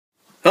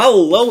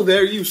Hello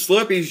there, you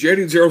slurpees.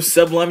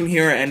 JD0711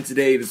 here, and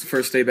today is the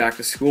first day back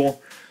to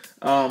school.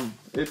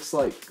 It's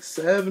like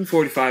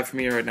 7:45 for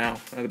me right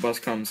now. The bus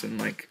comes in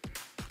like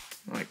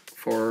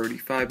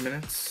 45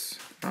 minutes.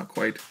 Not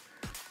quite.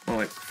 More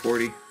like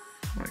 40,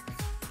 like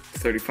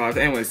 35.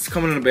 Anyways, it's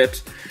coming in a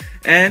bit.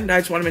 And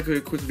I just want to make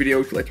a quick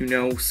video to let you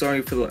know.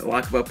 Sorry for the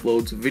lack of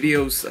uploads of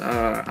videos.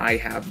 I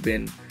have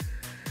been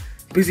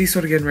busy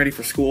sort of getting ready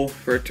for school,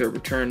 for it to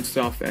return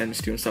stuff, and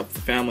just doing stuff with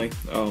the family.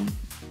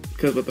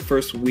 Because with the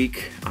first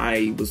week,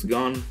 I was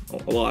gone a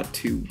lot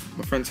to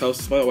my friend's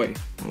house. By the way,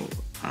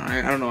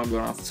 I don't know, I'm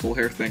going off this whole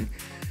hair thing.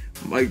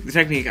 Like, the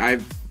technique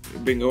I've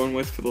been going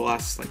with for the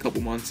last couple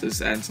months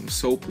is adding some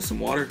soap with some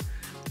water.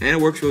 And it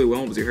works really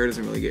well because your hair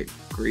doesn't really get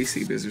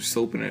greasy because there's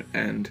soap in it.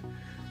 And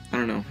I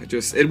don't know,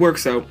 it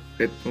works out.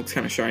 It looks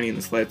kind of shiny in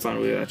this light. It's not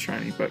really that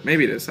shiny, but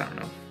maybe it is. I don't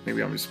know.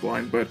 Maybe I'm just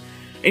blind. But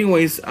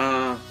anyways,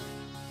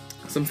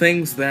 some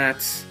things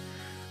that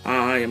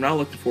I am not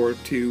looking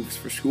forward to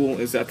for school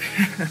is that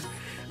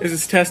there's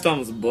this test on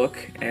this book,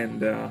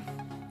 and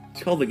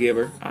it's called The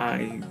Giver.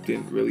 I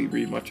didn't really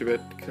read much of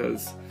it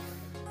because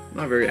I'm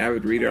not a very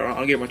avid reader. I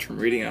don't get much from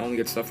reading. I only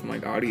get stuff from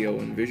like audio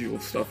and visual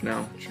stuff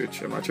now,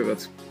 which I'm not sure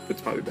that's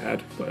probably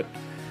bad, but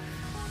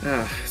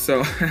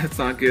so that's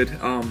not good.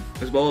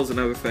 As well as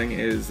another thing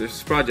is there's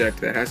this project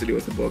that has to do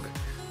with the book.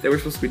 They were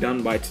supposed to be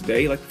done by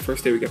today, like the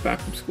first day we get back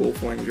from school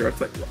for language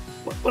arts. Like,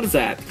 what is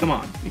that? Come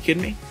on, are you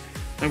kidding me?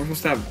 And we're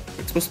supposed to have,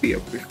 it's supposed to be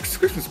it's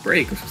Christmas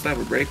break. We're supposed to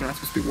have a break. We're not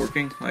supposed to be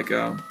working. Like,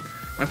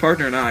 my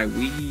partner and I,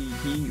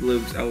 he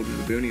lives out in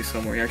the boonies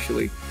somewhere. He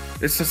actually,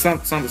 it's just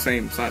not the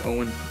same. It's not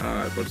Owen,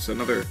 but it's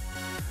another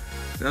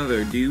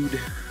dude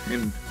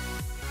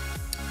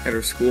at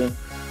our school,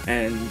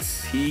 and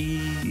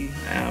we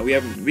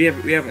haven't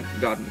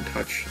gotten in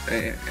touch.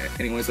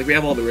 Anyways, like, we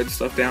have all the red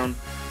stuff down.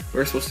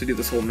 We're supposed to do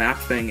this whole map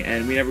thing,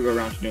 and we never go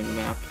around to doing the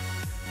map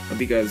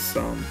because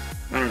I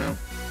don't know.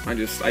 I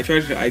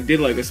did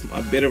like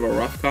a bit of a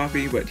rough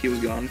copy, but he was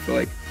gone for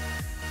like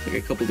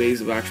a couple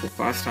days of actual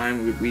class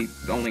time. We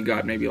only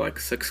got maybe like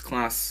 6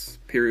 class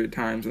period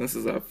times, and this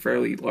is a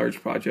fairly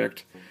large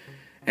project.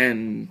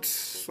 And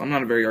I'm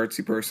not a very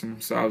artsy person,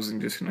 so I was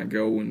just gonna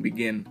go and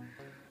begin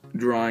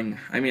drawing.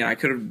 I mean, I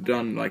could have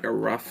done like a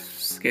rough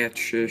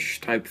sketch-ish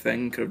type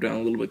thing, could have done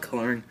a little bit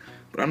coloring,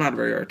 but I'm not a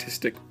very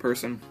artistic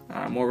person.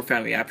 I'm more of a fan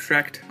of the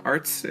abstract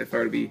arts, if I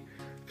were to be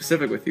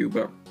specific with you,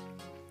 but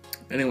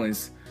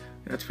anyways,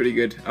 that's pretty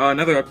good.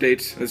 Another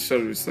update, this is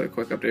sort of just a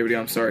quick update video,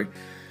 I'm sorry.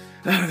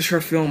 The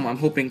short film, I'm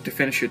hoping to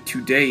finish it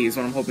today is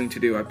what I'm hoping to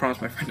do. I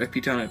promised my friend I'd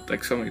be done it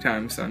like so many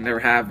times, I never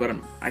have, but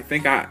I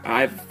think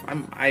I'm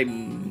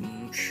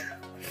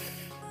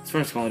as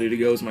far as Call of Duty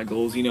goes, my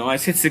goals, you know, I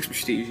hit 6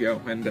 prestige, yo,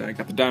 and I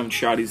got the diamond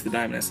shotties, the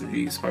diamond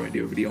SMGs, probably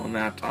gonna do a video on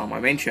that on my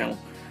main channel,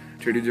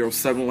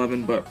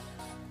 JD0711, but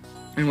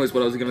anyways,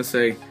 what I was gonna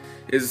say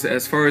is,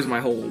 as far as my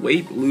whole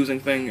weight losing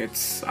thing, I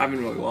haven't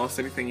really lost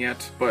anything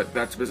yet, but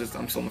that's because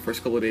I'm still in the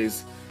first few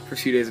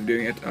days of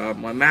doing it.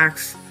 My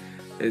max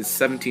is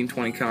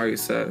 1720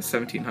 calories,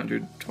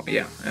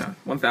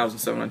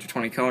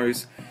 1,720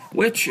 calories,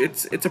 which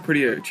it's a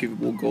pretty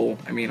achievable goal.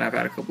 I mean, I've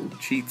had a couple of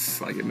cheats,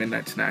 like a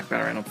midnight snack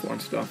that I ran up for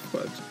and stuff,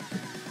 but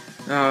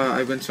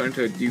I've been starting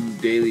to do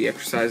daily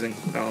exercising.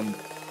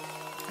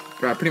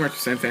 Pretty much the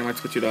same thing. I might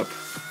switch it up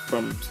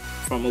from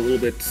a little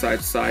bit side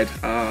to side.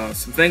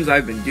 Some things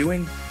I've been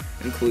doing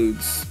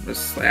includes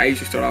just, like, I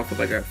usually start off with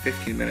like a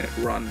 15-minute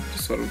run,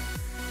 just sort of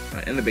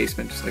in the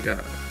basement, just like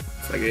a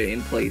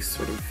in place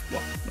sort of,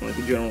 well, like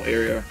a general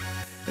area,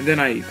 and then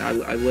I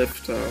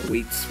lift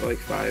weights for like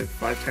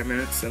 5-10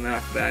 minutes, and then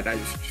after that I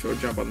just sort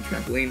of jump on the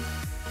trampoline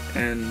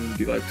and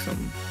do like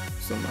some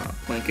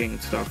planking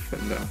and stuff,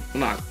 and well,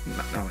 not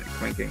like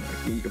planking,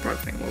 like you could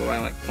probably think, well, I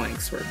like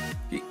planks, or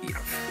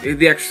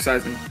the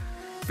exercising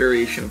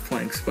variation of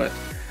planks, but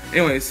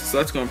anyways, so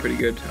that's going pretty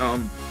good.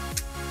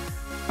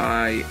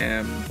 I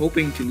am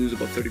hoping to lose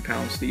about 30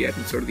 pounds to get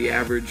in sort of the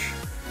average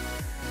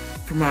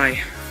for my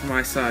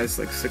size,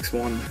 like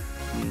 6'1".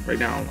 Right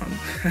now I'm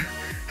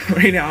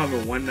right now I'm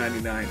at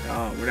 199.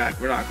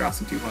 We're not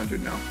crossing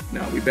 200 now.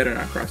 No, we better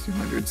not cross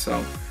 200.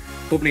 So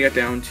hoping to get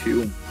down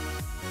to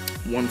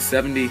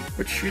 170,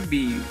 which should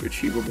be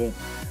achievable.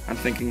 I'm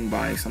thinking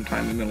by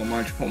sometime in the middle of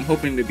March. I'm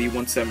hoping to be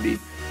 170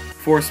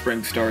 before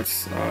spring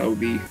starts. Would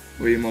be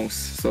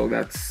most. So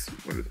that's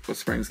what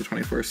spring's, the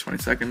 21st,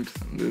 22nd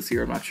this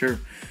year. I'm not sure,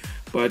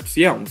 but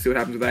yeah, we'll see what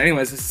happens with that.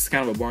 Anyways, this is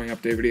kind of a boring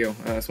update video.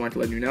 So I wanted to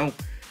let you know.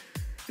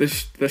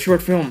 The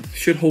short film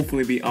should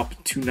hopefully be up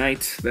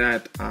tonight,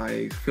 that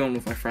I filmed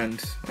with my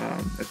friend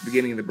at the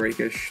beginning of the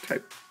break-ish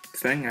type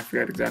thing. I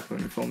forgot exactly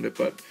when we filmed it,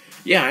 but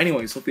yeah,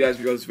 anyways, hope you guys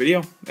enjoyed this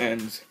video.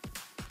 And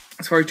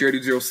as far as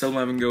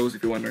JD0711 goes,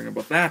 if you're wondering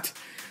about that,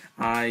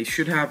 I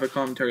should have a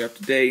commentary up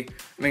today.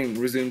 I mean,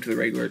 resume to the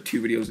regular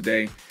 2 videos a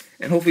day,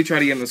 and hopefully try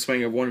to get in the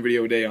swing of 1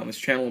 video a day on this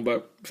channel.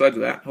 But besides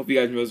that, hope you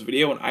guys enjoyed this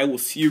video, and I will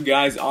see you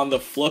guys on the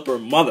flipper,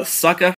 mother sucker.